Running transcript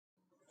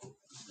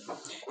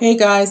Hey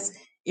guys,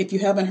 if you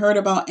haven't heard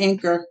about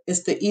Anchor,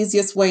 it's the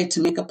easiest way to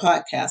make a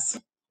podcast.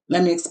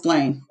 Let me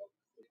explain.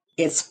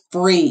 It's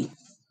free.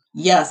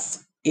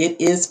 Yes,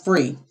 it is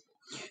free.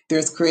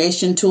 There's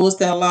creation tools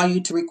that allow you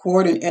to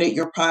record and edit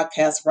your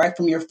podcast right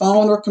from your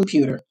phone or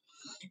computer.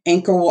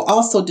 Anchor will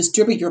also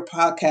distribute your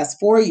podcast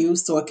for you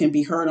so it can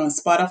be heard on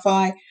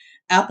Spotify,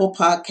 Apple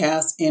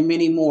Podcasts, and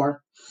many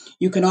more.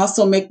 You can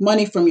also make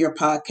money from your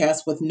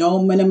podcast with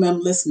no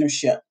minimum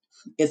listenership.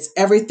 It's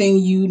everything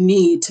you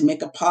need to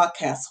make a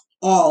podcast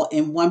all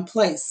in one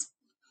place.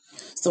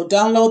 So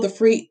download the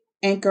free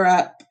Anchor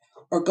app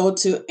or go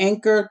to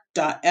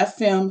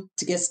anchor.fm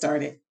to get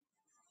started.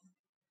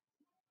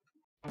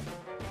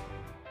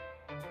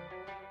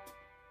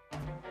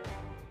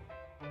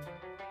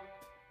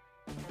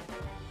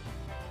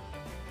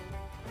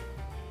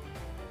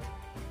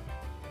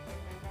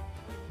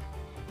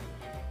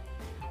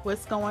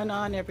 What's going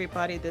on,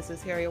 everybody? This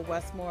is Harriet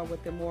Westmore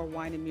with the More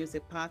Wine and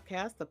Music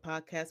podcast, the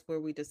podcast where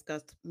we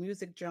discuss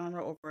music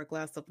genre over a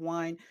glass of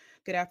wine.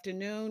 Good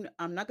afternoon.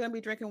 I'm not going to be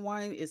drinking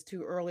wine. It's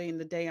too early in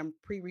the day. I'm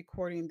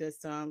pre-recording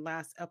this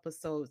last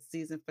episode,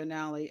 season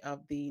finale of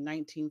the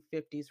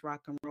 1950s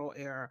rock and roll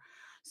era.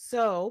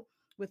 So,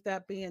 with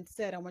that being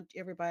said, I want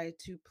everybody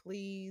to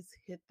please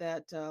hit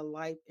that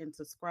like and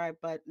subscribe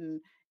button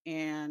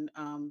and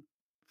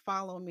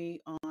follow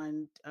me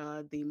on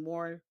the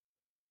More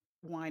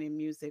Wine and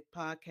Music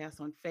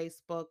podcast on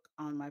Facebook,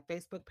 on my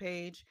Facebook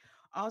page.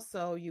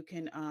 Also, you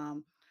can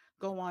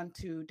go on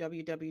to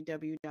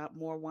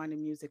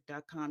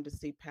www.morewineandmusic.com to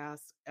see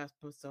past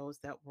episodes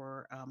that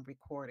were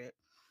recorded.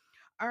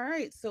 All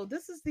right, so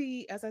this is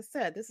as I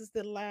said, this is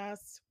the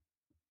last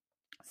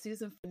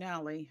season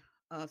finale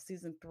of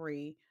season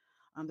three.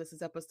 This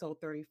is episode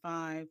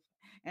 35.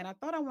 And I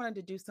thought I wanted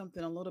to do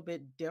something a little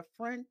bit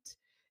different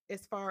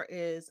as far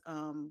as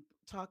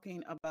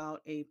talking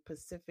about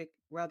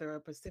rather a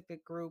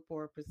Pacific group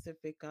or a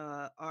Pacific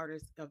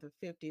artist of the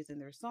 50s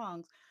and their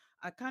songs.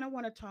 I kind of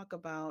want to talk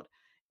about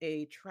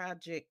a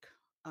tragic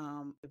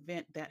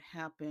event that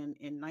happened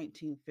in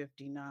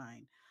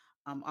 1959.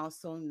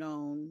 Also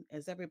known,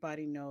 as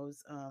everybody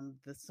knows,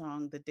 the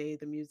song The Day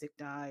the Music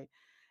Died,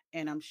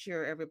 and I'm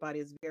sure everybody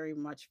is very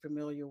much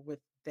familiar with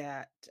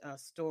that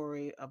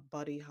story of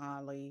Buddy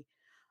Holly,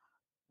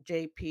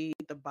 JP,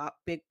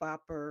 Big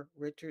Bopper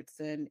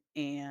Richardson,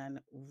 and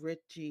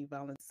Richie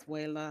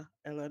Valenzuela,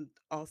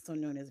 also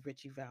known as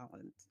Richie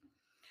Valens.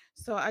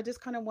 So I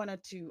just kind of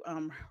wanted to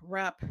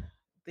wrap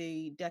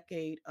the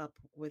decade up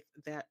with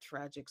that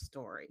tragic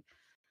story.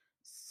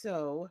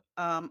 So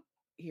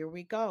here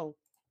we go.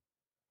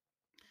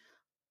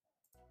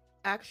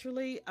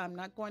 Actually, I'm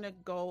not going to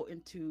go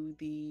into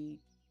the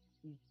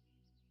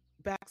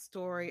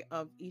backstory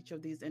of each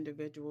of these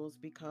individuals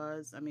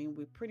because I mean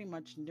we pretty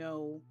much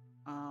know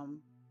um,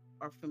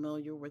 are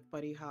familiar with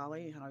Buddy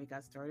Holly, how he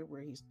got started,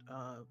 where he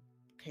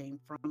came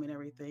from, and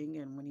everything,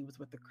 and when he was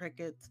with the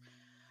Crickets,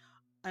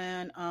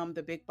 and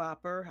the Big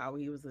Bopper, how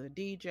he was a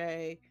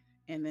DJ,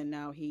 and then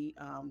now he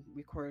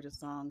recorded a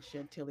song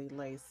Chantilly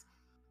Lace,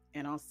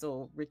 and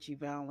also Richie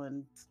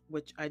Valens,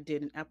 which I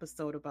did an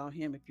episode about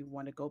him. If you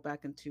want to go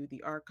back into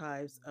the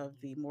archives of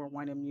the More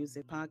Wine and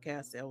Music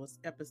podcast, it was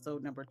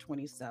episode number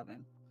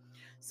 27.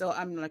 So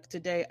I'm like,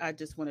 today I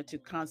just wanted to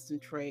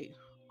concentrate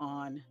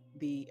on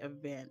the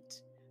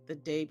event, the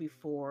day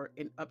before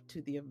and up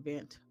to the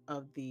event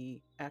of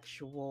the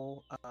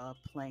actual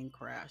plane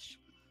crash.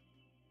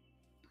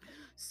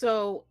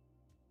 So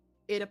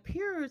it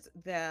appears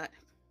that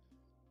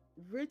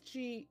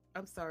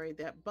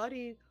that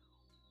Buddy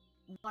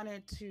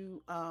wanted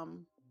to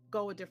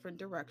go a different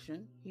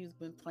direction. He's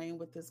been playing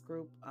with this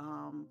group,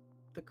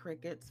 the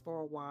Crickets,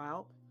 for a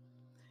while,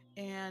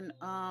 and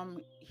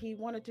he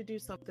wanted to do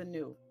something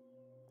new.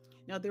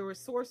 Now there were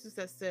sources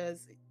that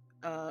says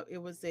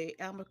it was a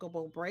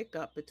amicable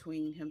breakup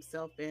between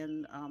himself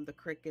and the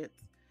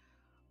Crickets,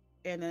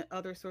 and then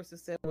other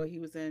sources said, well, he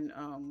was in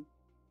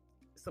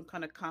some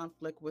kind of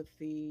conflict with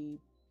the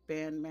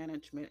band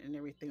management and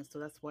everything, so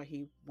that's why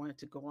he wanted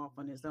to go off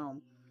on his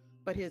own.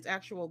 But his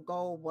actual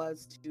goal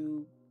was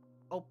to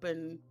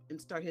open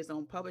and start his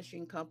own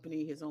publishing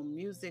company, his own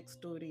music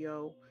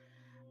studio,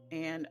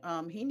 and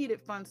he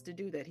needed funds to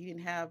do that. He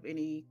didn't have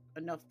any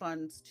enough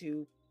funds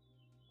to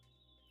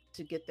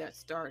get that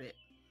started.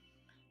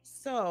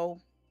 So,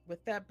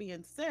 with that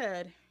being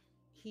said,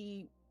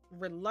 he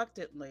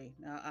reluctantly,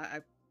 now I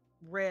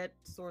read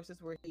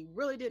sources where he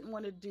really didn't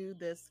want to do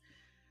this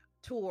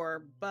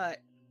tour,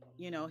 but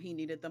he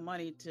needed the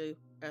money to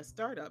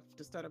start up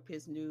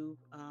his new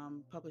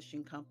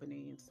publishing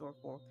company and so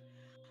forth.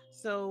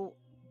 So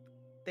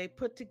they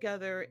put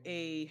together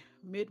a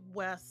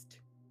Midwest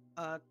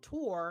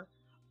tour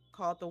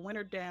called the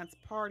Winter Dance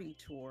Party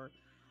Tour.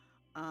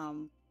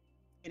 Um,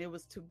 and it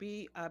was to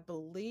be, I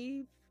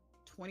believe,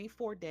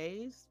 24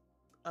 days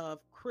of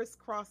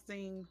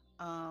crisscrossing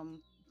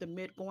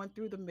going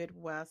through the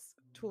Midwest,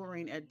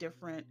 touring at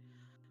different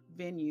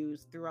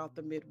venues throughout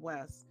the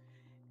Midwest.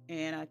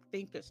 And I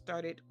think it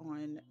started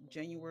on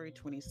January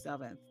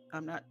 27th.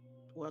 I'm not,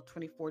 well,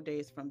 24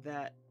 days from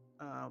that.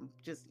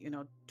 Just,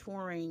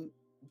 touring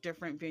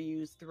different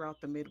venues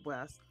throughout the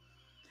Midwest.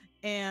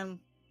 And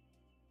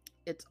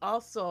it's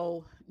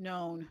also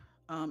known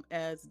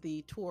as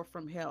the Tour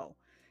from Hell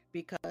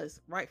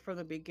because right from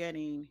the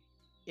beginning,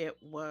 it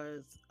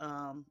was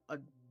a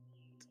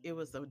it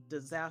was a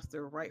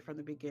disaster right from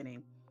the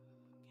beginning.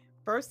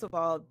 First of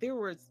all, there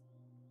was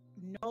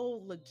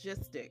no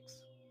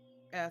logistics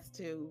as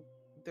to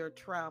their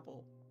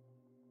travel.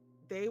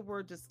 They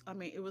were just, I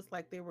mean, it was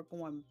like they were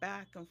going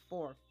back and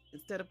forth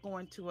instead of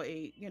going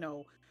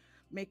to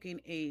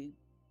making a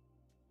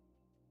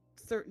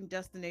certain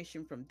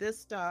destination from this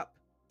stop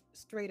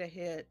straight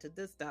ahead to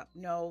this stop.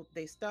 No,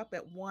 they stop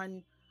at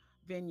one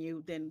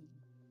venue, then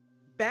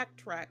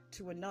backtrack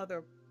to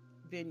another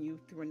venue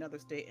through another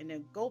state and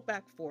then go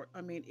back for it.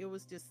 I mean, it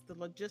was just the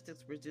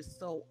logistics were just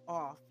so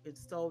off and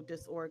so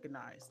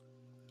disorganized.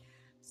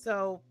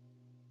 So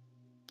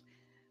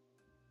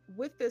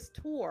with this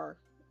tour,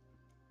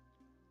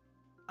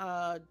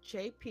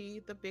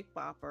 JP the Big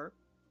Bopper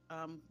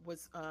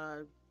was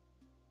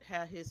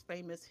had his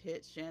famous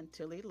hit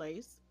Chantilly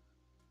Lace,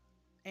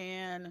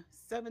 and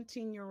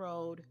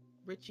 17-year-old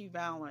Richie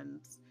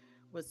Valens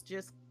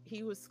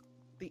he was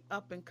the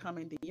up and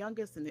coming, the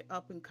youngest and the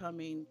up and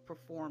coming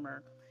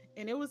performer.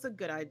 And it was a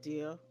good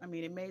idea. I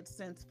mean, it made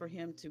sense for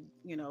him to,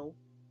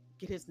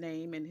 get his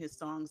name and his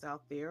songs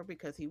out there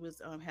because he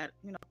was had,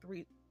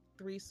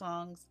 three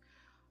songs,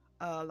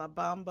 La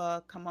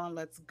Bamba, Come On,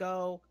 Let's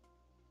Go,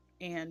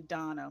 and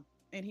Donna.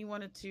 And he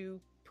wanted to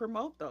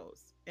promote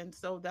those. And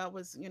so that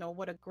was,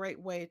 what a great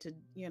way to,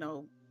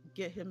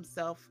 get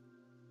himself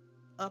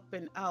up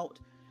and out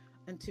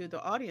into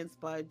the audience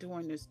by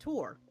doing this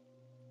tour.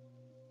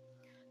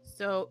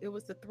 So it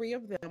was the three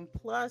of them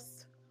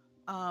plus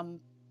um,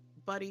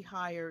 Buddy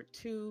hired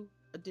two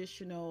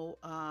additional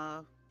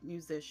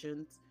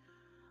musicians.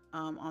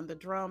 On the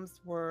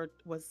drums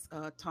was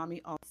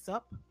Tommy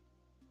Alsup,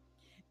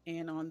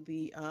 and on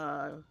the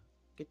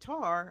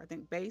guitar, I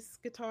think bass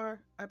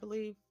guitar, I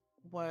believe,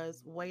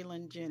 was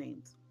Waylon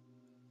Jennings,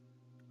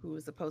 who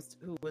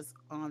was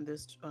on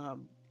this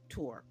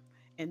tour,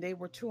 and they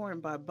were touring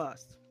by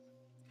bus.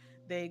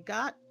 They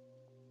got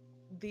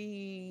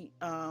the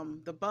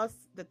bus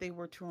that they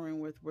were touring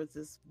with was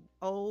this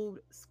old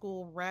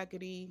school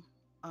raggedy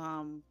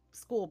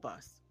school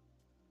bus.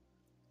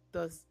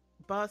 The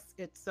bus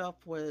itself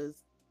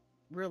was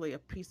really a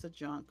piece of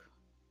junk.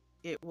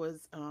 It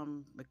was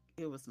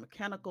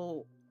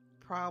mechanical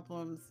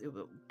problems. It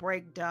would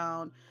break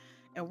down,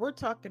 and we're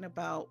talking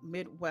about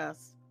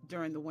Midwest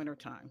during the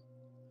wintertime.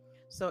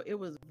 So it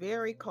was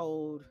very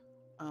cold.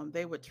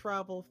 They would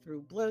travel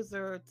through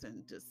blizzards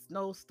and just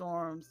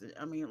snowstorms.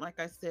 I mean,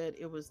 like I said,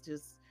 it was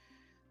just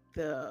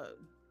the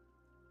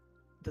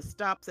the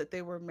stops that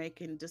they were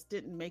making just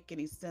didn't make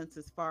any sense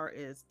as far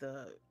as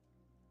the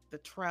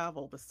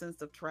travel, the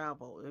sense of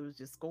travel. It was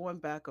just going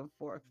back and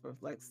forth for,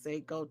 like,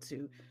 say,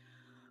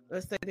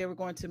 let's say they were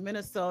going to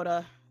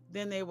Minnesota,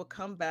 then they would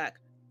come back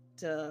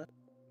to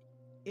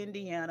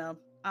Indiana.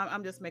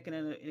 I'm just making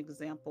an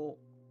example.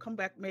 Come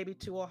back maybe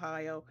to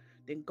Ohio,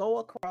 then go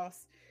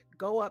across,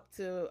 go up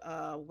to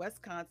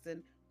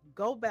Wisconsin,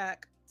 go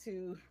back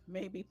to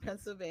maybe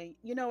Pennsylvania.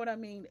 You know what I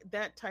mean?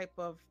 That type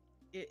of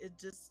it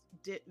just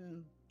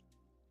didn't.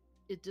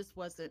 It just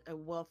wasn't a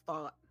well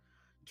thought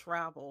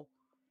travel,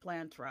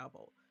 planned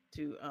travel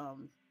to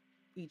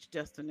each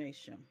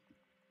destination.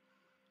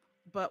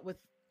 But with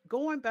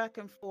going back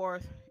and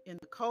forth in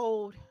the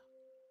cold,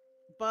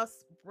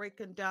 bus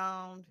breaking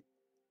down,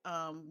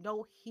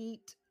 no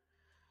heat,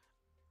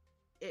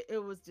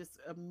 it was just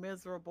a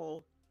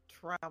miserable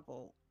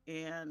travel,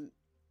 and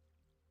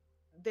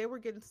they were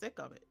getting sick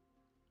of it.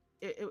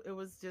 It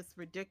was just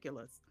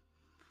ridiculous.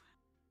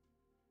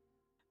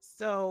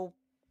 So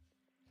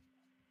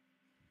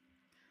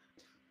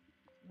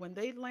when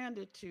they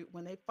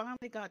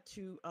finally got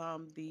to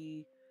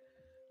the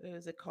what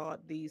is it called,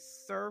 the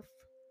Surf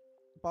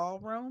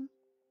Ballroom.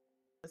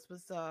 This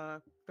was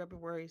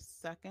February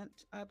 2nd,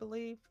 I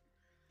believe.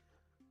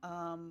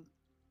 Um,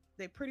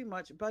 they pretty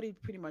much Buddy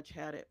pretty much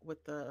had it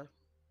with the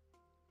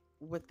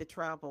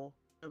travel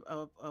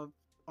of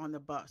on the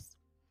bus.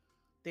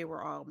 They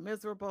were all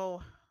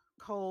miserable,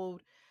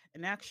 cold,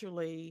 and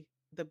actually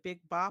the Big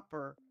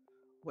Bopper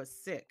was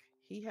sick.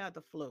 He had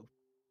the flu,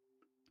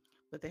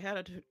 but they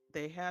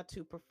had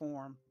to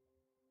perform.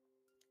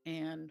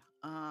 And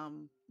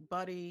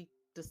Buddy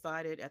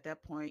decided at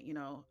that point,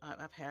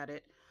 I've had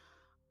it.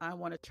 I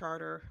want to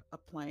charter a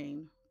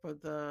plane for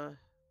the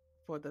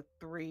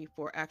three,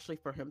 for actually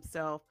for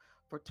himself,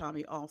 for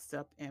Tommy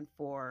Allsup, and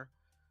for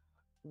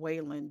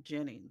Waylon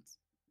Jennings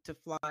to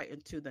fly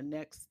into their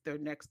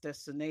next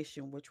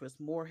destination, which was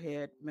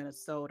Moorhead,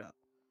 Minnesota.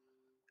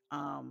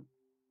 Um,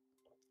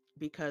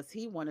 because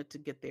he wanted to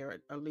get there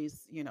at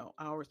least,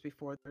 hours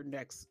before their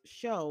next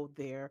show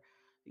there,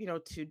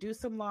 to do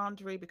some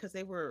laundry because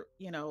they were,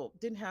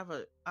 didn't have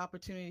an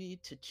opportunity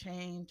to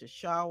change, to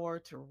shower,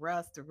 to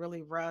rest, to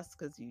really rest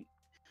because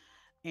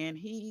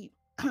he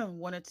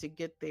wanted to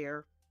get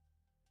there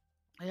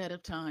ahead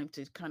of time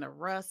to kind of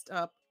rest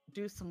up,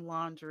 do some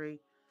laundry,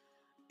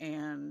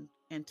 and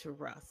to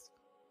rest.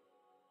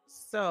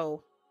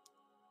 So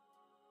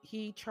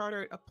he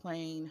chartered a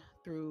plane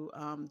through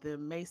the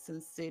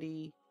Mason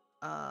City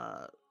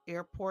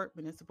airport,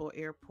 municipal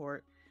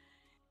airport,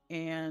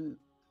 and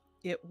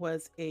it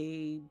was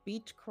a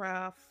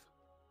Beechcraft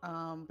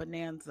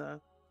Bonanza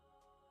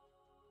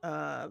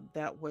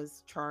that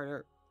was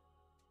chartered,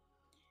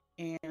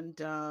 and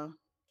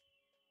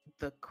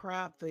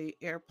the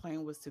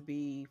airplane was to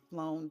be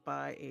flown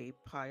by a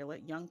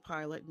pilot, young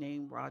pilot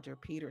named Roger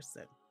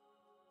Peterson.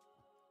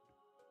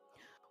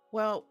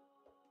 Well,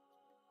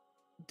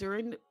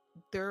 during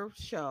their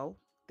show,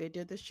 they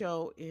did the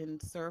show in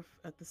surf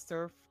at the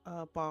surf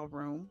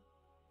ballroom.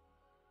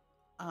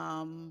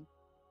 Um,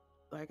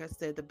 like I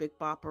said, the Big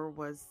Bopper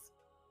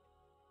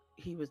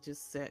he was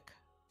just sick.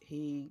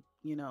 And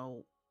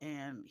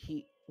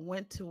he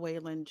went to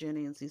Waylon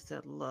Jennings. He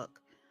said,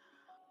 "Look,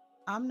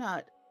 I'm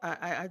not.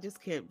 I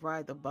just can't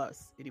ride the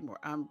bus anymore.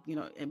 And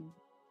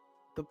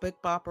the Big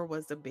Bopper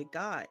was a big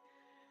guy.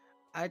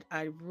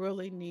 I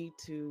really need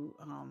to,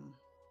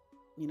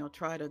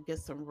 try to get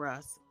some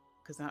rest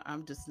because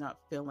I'm just not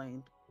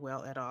feeling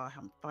well at all.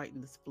 I'm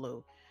fighting this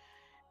flu."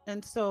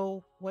 And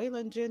so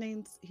Waylon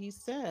Jennings, he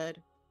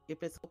said,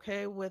 "If it's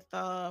okay with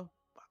Buddy,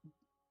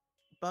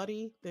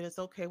 then it's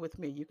okay with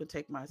me. You can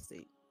take my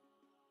seat."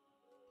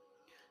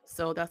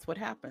 So that's what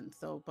happened.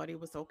 So Buddy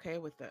was okay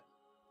with it.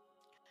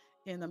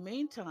 In the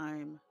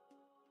meantime,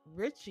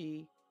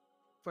 Richie,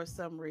 for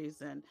some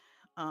reason,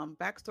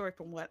 backstory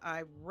from what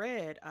I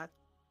read, I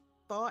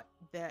thought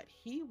that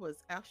he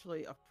was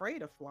actually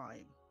afraid of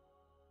flying.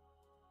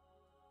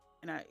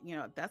 And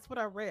that's what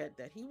I read,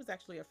 that he was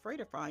actually afraid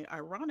of flying.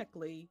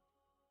 Ironically,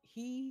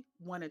 he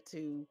wanted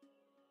to,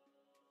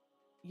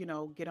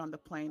 get on the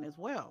plane as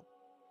well.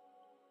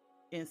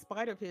 In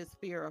spite of his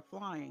fear of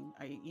flying,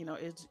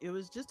 it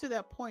was just to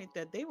that point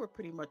that they were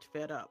pretty much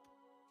fed up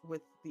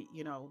with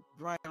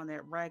riding on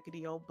that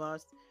raggedy old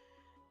bus.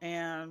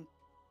 And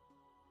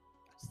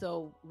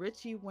so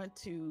Richie went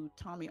to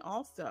Tommy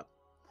Allsup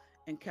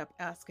and kept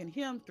asking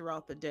him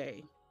throughout the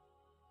day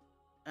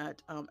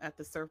at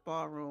the surf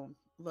ballroom,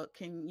 "Look,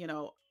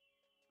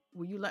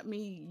 will you let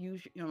me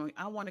use?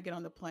 I want to get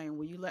on the plane.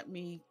 Will you let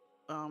me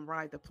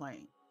ride the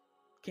plane?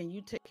 Can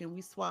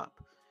we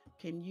swap?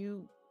 Can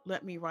you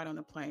let me ride on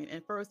the plane?"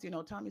 And first,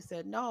 Tommy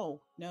said,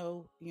 "No,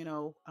 no,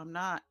 I'm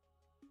not."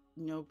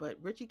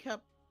 But Richie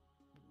kept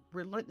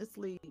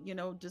relentlessly,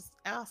 just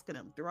asking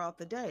him throughout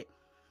the day.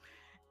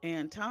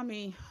 And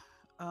Tommy,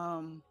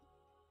 um,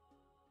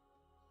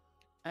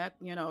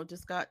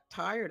 just got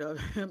tired of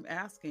him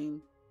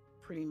asking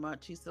pretty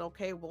much. He said,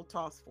 "Okay, we'll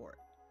toss for it."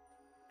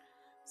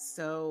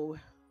 So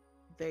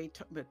they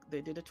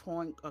did a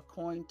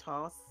coin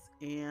toss,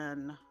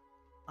 and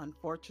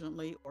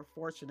unfortunately or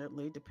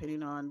fortunately,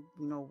 depending on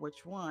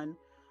which one,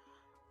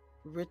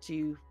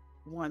 Richie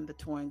won the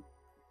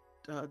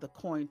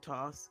coin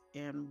toss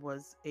and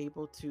was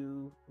able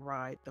to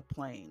ride the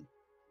plane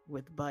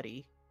with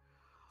Buddy.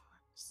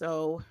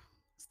 So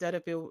instead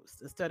of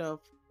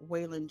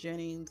Waylon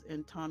Jennings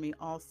and Tommy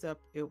Allsup,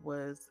 it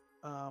was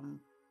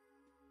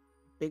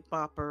Big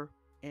Bopper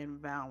and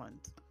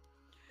Valance.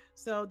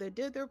 So they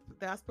did their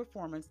last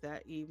performance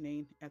that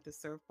evening at the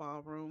Surf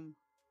Ballroom,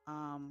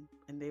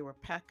 and they were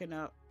packing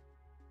up,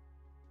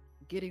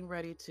 getting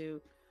ready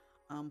to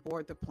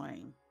board the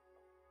plane.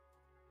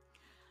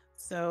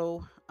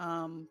 So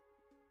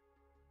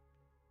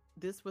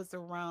this was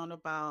around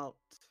about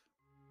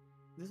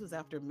this was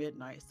after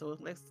midnight. So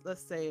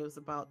let's say it was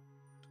about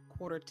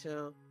quarter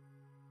to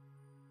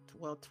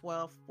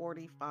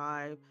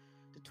 12:45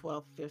 to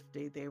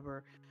 12:50. They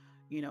were,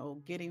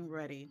 getting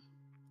ready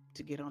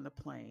to get on the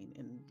plane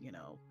and,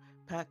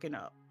 packing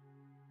up.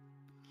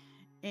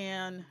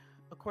 And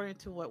according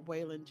to what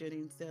Waylon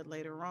Jennings said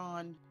later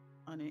on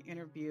an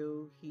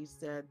interview, he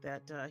said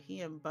that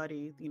he and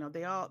Buddy,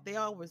 they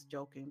always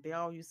joking. They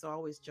all used to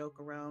always joke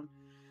around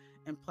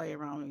and play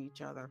around with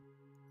each other.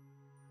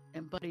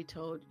 And Buddy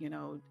told,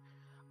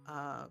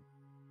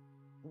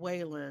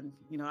 Waylon,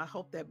 "I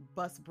hope that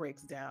bus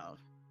breaks down,"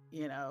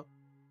 you know,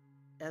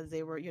 as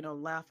they were,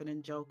 laughing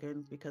and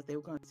joking because they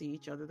were going to see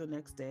each other the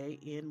next day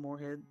in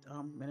Moorhead,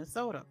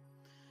 Minnesota.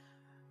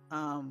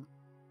 Um,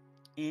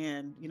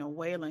 and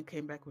Waylon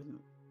came back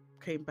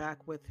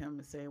with him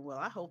and saying, "Well,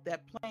 I hope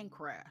that plane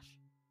crash."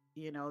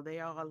 They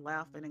all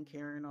laughing and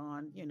carrying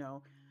on.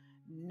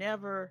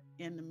 Never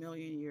in a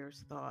million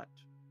years thought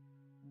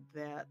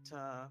that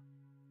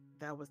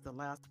that was the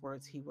last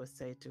words he would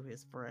say to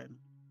his friend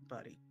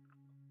Buddy.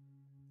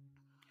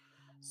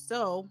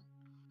 So,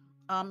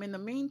 in the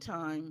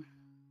meantime,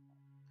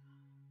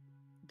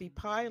 the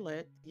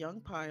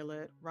young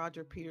pilot,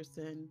 Roger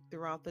Peterson,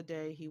 throughout the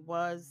day, he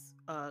was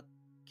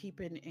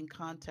keeping in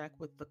contact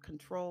with the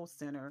control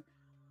center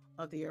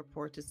of the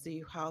airport to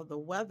see how the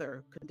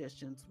weather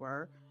conditions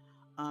were.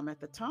 At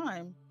the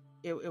time,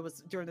 it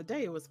was during the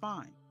day, it was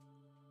fine.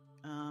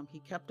 He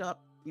kept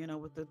up,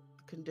 with the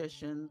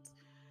conditions.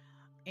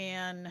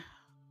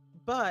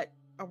 But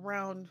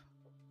around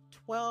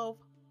 12,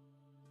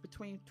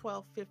 between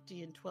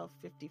 12:50 and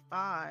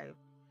 12:55,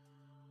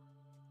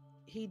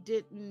 he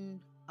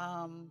didn't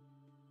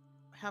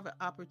have an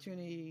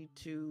opportunity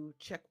to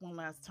check one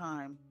last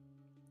time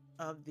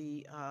of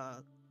the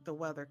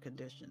weather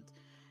conditions,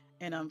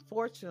 and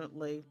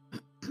unfortunately,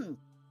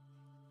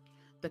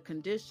 the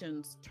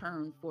conditions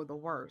turned for the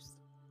worse,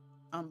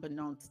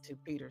 unbeknownst to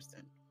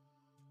Peterson.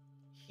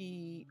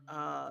 It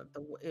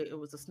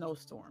was a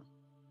snowstorm,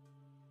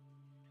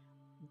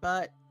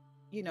 but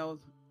you know,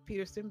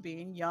 Peterson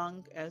being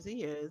young as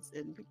he is,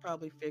 and we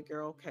probably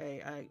figure,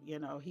 okay,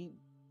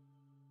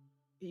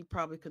 he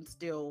probably can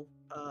still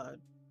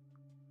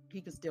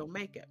he can still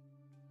make it.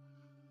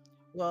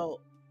 Well,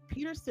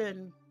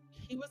 Peterson,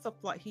 he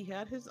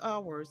had his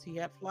hours, he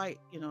had flight,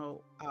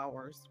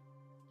 hours.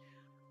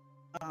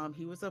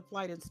 He was a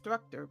flight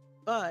instructor,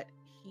 but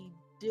he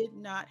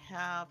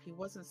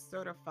wasn't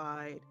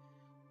certified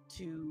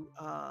to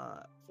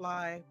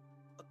fly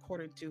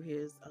according to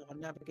his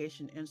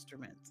navigation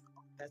instruments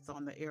that's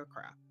on the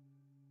aircraft.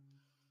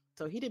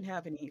 So he didn't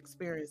have any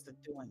experience in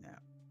doing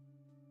that.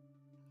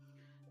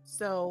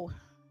 So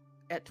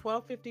at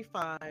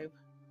 12:55,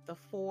 the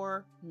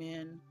four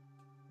men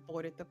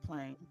boarded the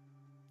plane.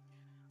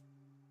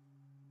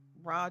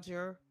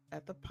 Roger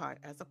as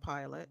a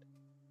pilot,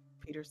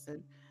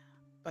 Peterson,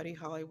 Buddy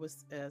Holly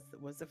was the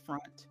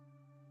front,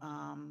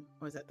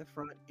 was at the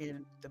front,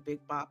 and the Big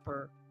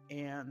Bopper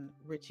and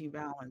Ritchie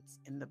Valens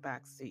in the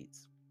back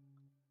seats.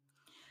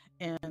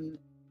 And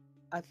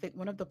I think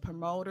one of the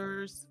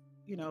promoters,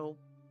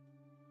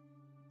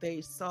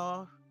 they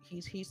saw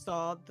he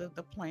saw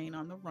the plane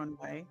on the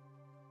runway,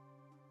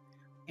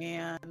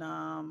 and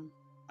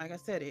like I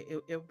said,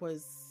 it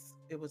was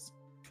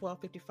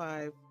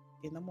 12:55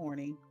 in the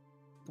morning,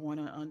 going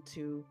on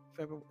to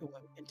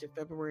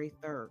February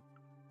 3rd,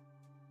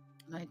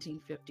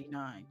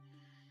 1959.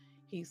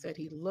 He said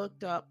he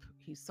looked up,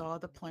 he saw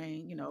the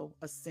plane,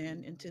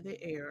 ascend into the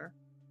air.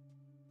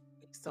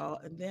 He saw,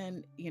 and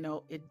then,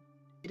 it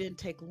didn't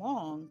take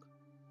long.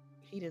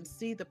 He didn't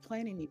see the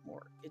plane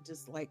anymore. It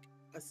just like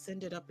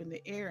ascended up in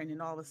the air, and then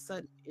all of a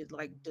sudden it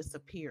like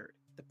disappeared.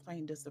 The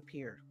plane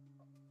disappeared.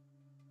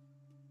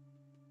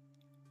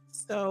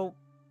 So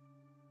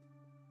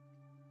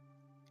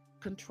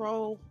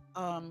control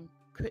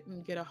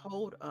couldn't get a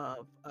hold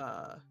of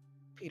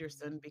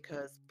Peterson,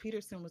 because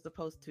Peterson was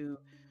supposed to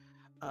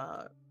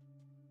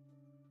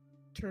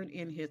turn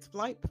in his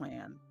flight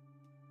plan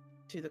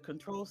to the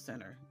control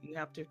center. You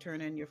have to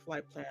turn in your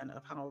flight plan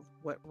of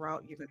what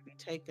route you're going to be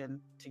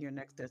taken to your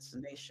next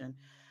destination.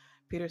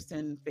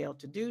 Peterson failed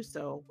to do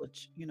so,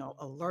 which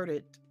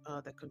alerted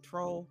the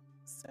control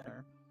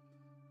center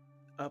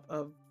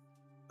of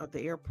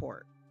the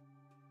airport,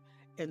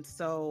 and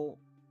so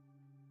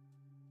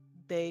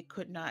they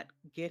could not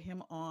get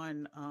him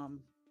on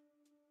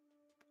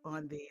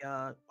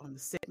the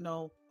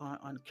signal,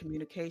 on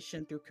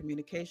communication, through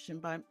communication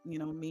by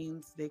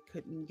means. They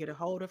couldn't get a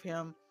hold of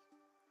him,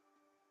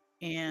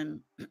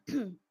 and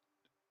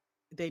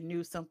they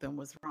knew something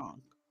was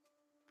wrong.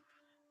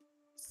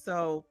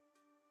 So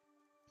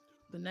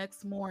the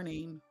next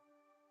morning,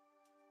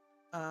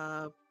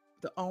 the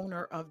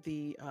owner of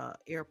the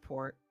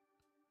airport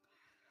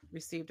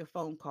received a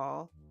phone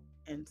call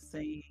and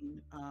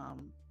saying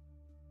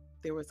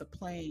there was a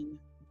plane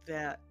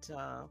that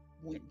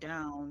went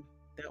down,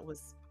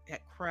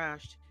 that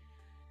crashed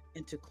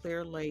into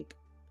Clear Lake,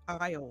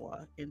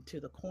 Iowa, into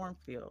the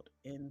cornfield,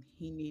 and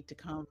he needed to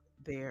come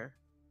there.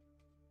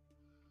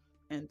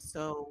 And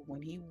so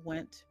when he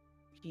went,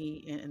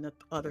 he and the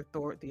other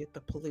authority,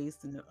 the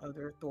police and the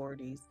other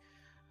authorities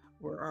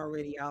were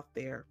already out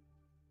there.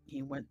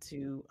 He went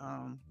to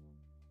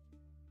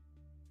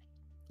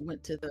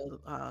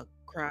the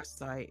crash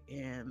site,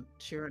 and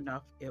sure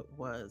enough, it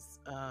was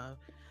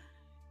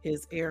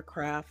his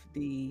aircraft,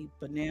 the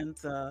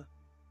Bonanza,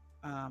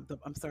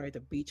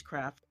 the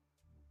Beechcraft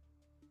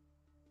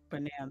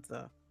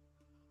Bonanza,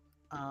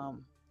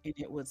 and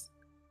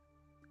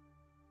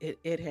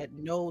it had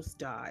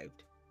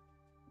nosedived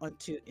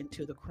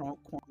into the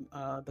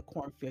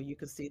cornfield. You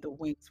can see the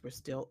wings were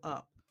still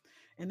up,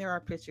 and there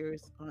are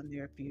pictures on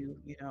there.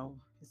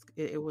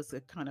 If it was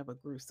a kind of a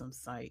gruesome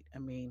sight. I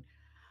mean,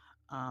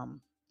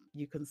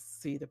 you can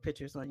see the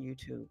pictures on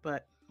YouTube,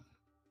 but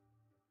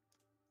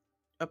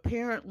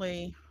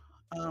apparently,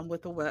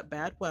 with the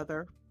bad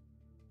weather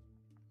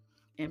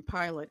and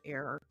pilot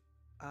error,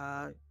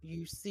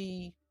 you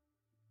see,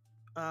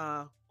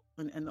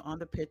 and on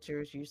the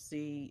pictures, you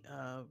see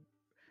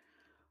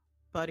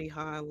Buddy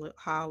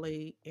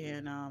Holly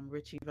and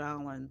Ritchie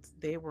Valens.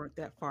 They weren't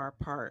that far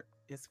apart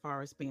as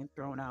far as being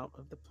thrown out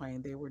of the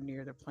plane. They were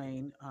near the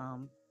plane,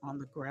 on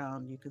the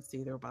ground. You can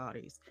see their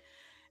bodies.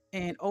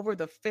 And over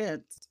the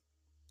fence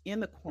in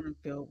the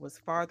cornfield was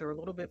a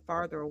little bit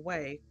farther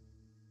away,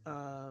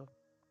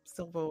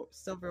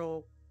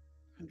 several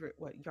hundred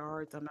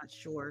yards, I'm not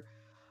sure,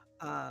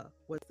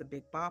 was the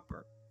Big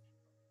Bopper.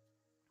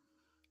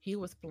 He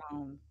was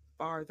flown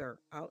farther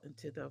out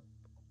into the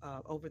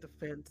over the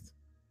fence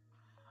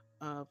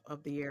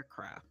of the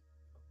aircraft.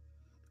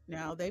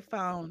 Now they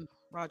found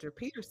Roger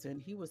Peterson.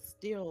 He was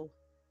still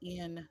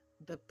in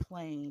the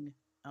plane.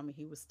 I mean,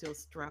 he was still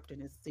strapped in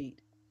his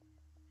seat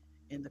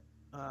in the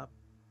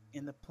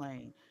in the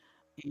plane.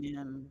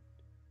 And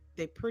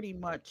they pretty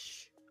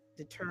much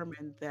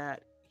determined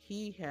that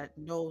he had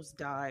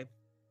nosedived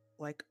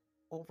like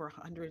over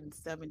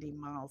 170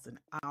 miles an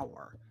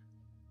hour,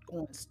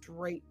 going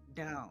straight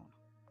down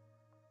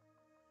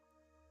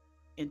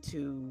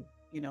into,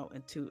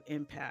 into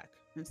impact.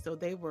 And so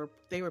they were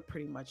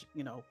pretty much,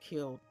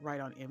 killed right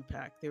on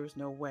impact. There was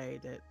no way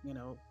that,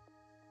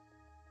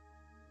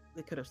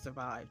 they could have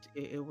survived.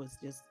 It was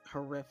just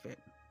horrific.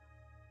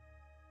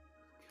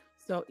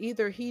 So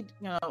either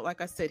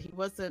like I said,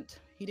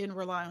 he didn't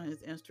rely on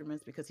his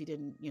instruments because he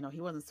didn't,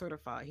 he wasn't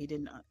certified. He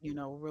didn't,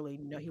 really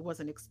know, he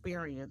wasn't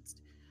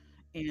experienced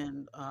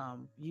in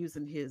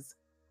using his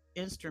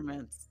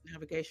instruments,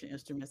 navigation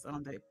instruments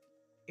on the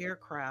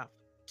aircraft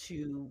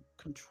to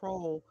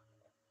control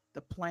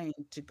the plane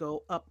to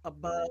go up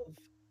above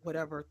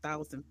whatever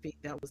 1,000 feet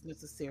that was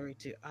necessary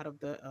to out of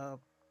the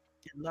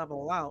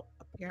level out.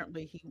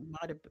 Apparently, he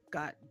might have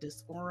got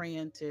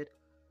disoriented.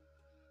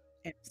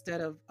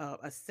 Instead of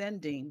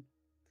ascending,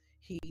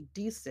 he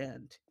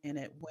descended, and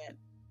it went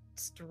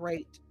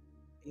straight,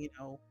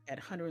 at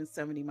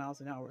 170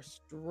 miles an hour,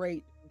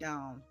 straight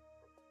down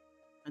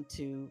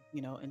into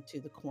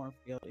the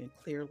cornfield in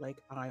Clear Lake,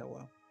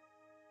 Iowa.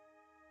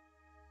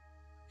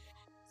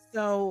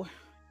 So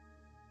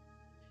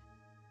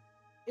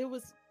it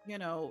was,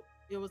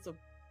 it was a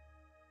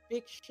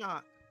big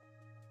shock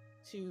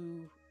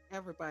to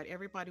everybody.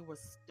 Everybody was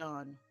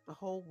stunned. The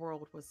whole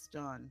world was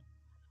stunned.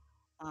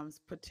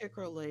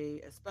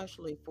 Particularly,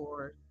 especially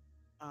for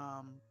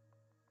um,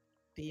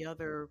 the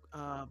other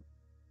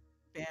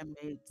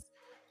bandmates,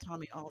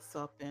 Tommy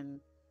Allsup and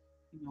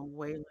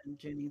Waylon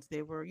Jennings.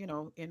 They were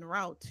en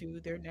route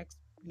to their next.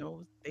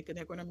 Thinking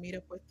they're going to meet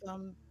up with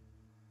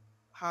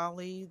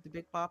Holly, the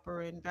Big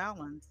Bopper, and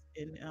Valens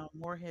in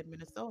Moorhead,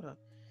 Minnesota.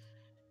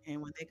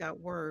 And when they got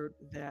word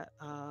that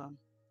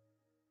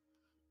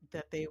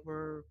they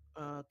were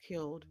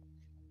killed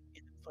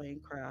in a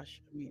plane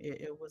crash, I mean,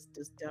 it was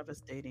just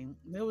devastating.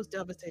 It was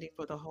devastating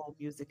for the whole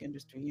music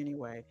industry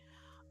anyway.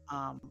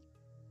 Um,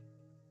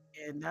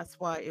 and that's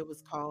why it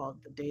was called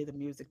The Day the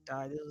Music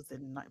Died. It was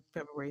in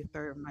February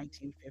 3rd,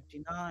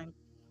 1959.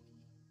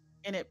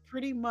 And it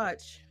pretty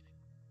much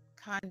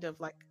kind of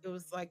like, it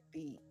was like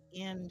the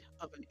end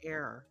of an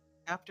era.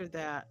 After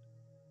that,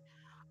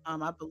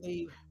 I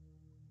believe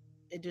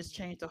it just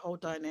changed the whole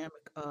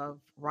dynamic of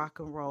rock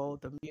and roll,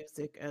 the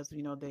music as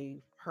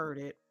they heard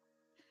it.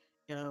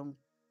 Um,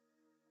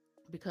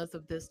 because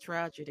of this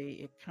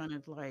tragedy, it kind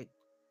of like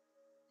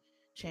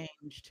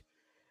changed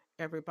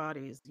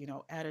everybody's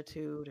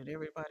attitude, and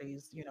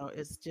everybody's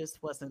it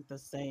just wasn't the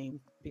same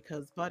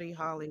because Buddy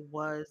Holly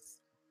was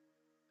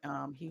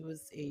he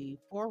was a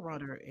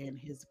forerunner in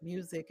his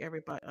music.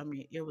 Everybody, I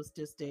mean, it was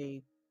just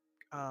a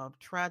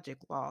tragic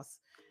loss.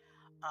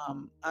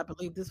 I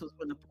believe this was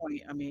when the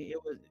point, I mean, it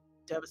was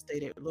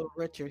devastated. Little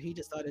Richard, he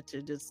decided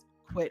to just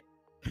quit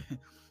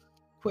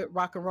quit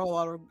rock and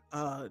roll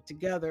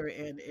together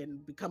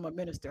and become a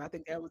minister. I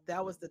think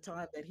that was the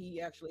time that he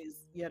actually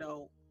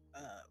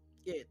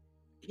it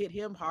hit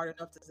him hard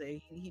enough to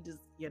say he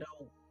just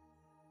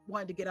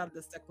wanted to get out of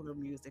the secular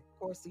music. Of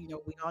course,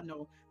 we all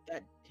know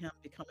that him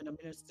becoming a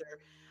minister,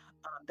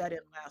 that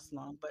didn't last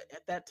long. But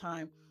at that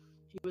time,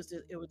 it was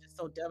just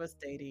so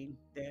devastating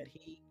that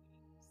he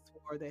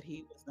swore that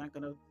he was not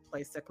going to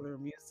play secular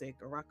music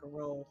or rock and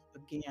roll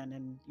again,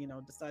 and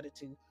decided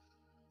to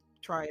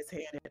try his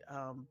hand at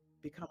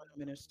becoming a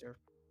minister.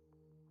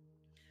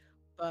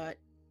 But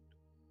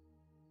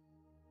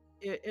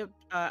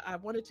I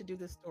wanted to do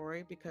this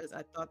story because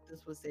I thought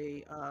this was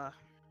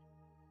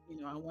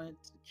I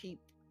wanted to keep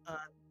the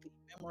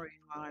memory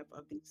alive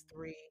of these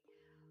three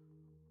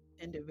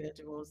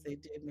individuals. They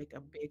did make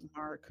a big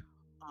mark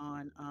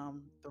on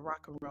the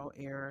rock and roll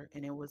era,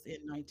 and it was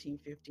in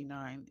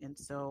 1959. And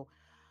so,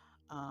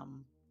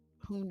 um,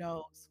 who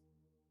knows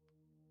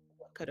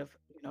what could have,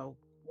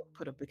 what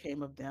could have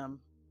became of them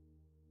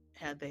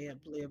had they had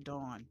lived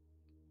on.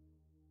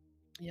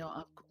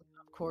 Of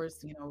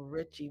course,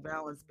 Richie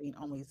Valens being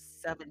only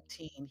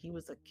 17, he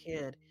was a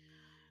kid.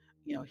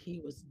 He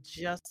was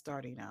just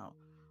starting out.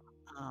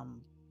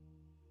 Um,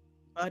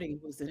 Buddy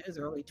was in his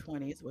early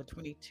 20s, with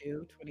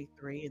 22,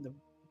 23, and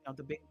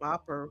the Big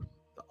Bopper,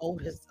 the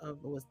oldest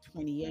of was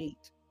 28.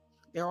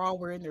 They all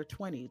were in their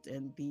 20s,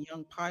 and the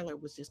young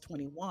pilot was just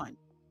 21.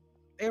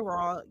 They were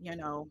all,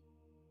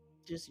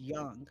 just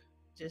young,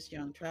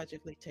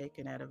 tragically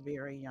taken at a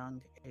very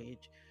young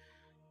age.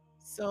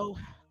 So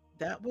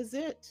that was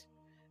it.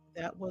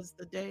 That was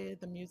the day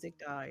the music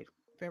died,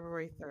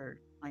 February 3rd,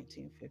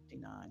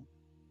 1959.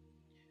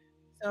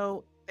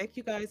 So thank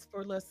you guys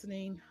for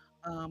listening.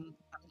 I'm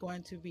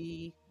going to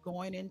be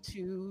going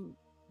into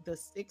the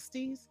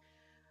 60s.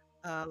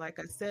 Like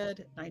I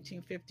said,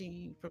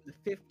 1950, from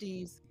the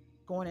 50s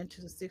going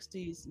into the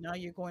 60s. Now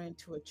you're going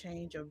into a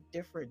change of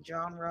different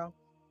genre.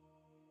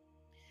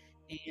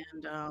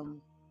 And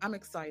I'm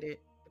excited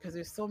because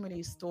there's so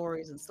many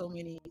stories and so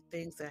many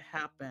things that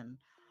happen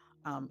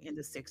in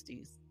the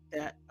 60s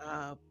that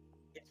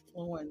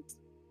influenced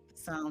the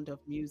sound of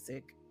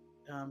music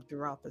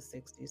throughout the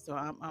 60s. So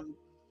I'm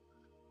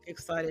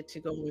excited to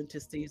go into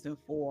season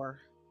 4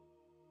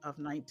 of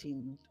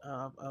 19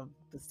 of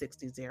the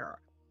 60s era.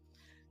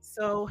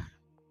 So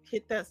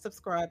hit that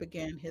subscribe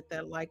again, hit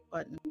that like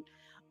button.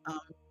 Um,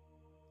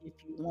 if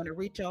you want to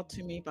reach out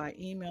to me by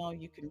email,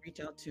 you can reach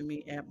out to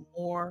me at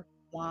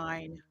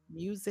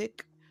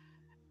morewinemusic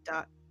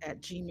at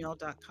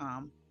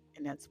gmail.com.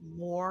 And that's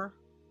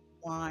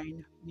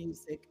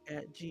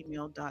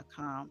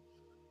morewinemusic@gmail.com.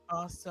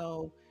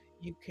 Also,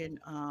 you can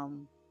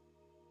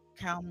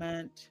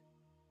comment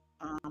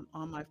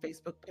on my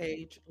Facebook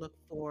page. Look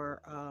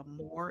for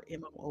More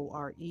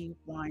More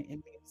Wine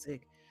and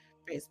Music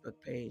Facebook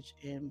page,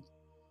 and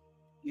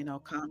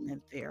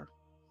comment there.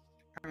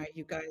 All right,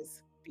 you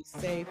guys be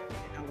safe,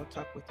 and I will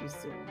talk with you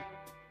soon.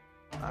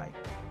 Bye.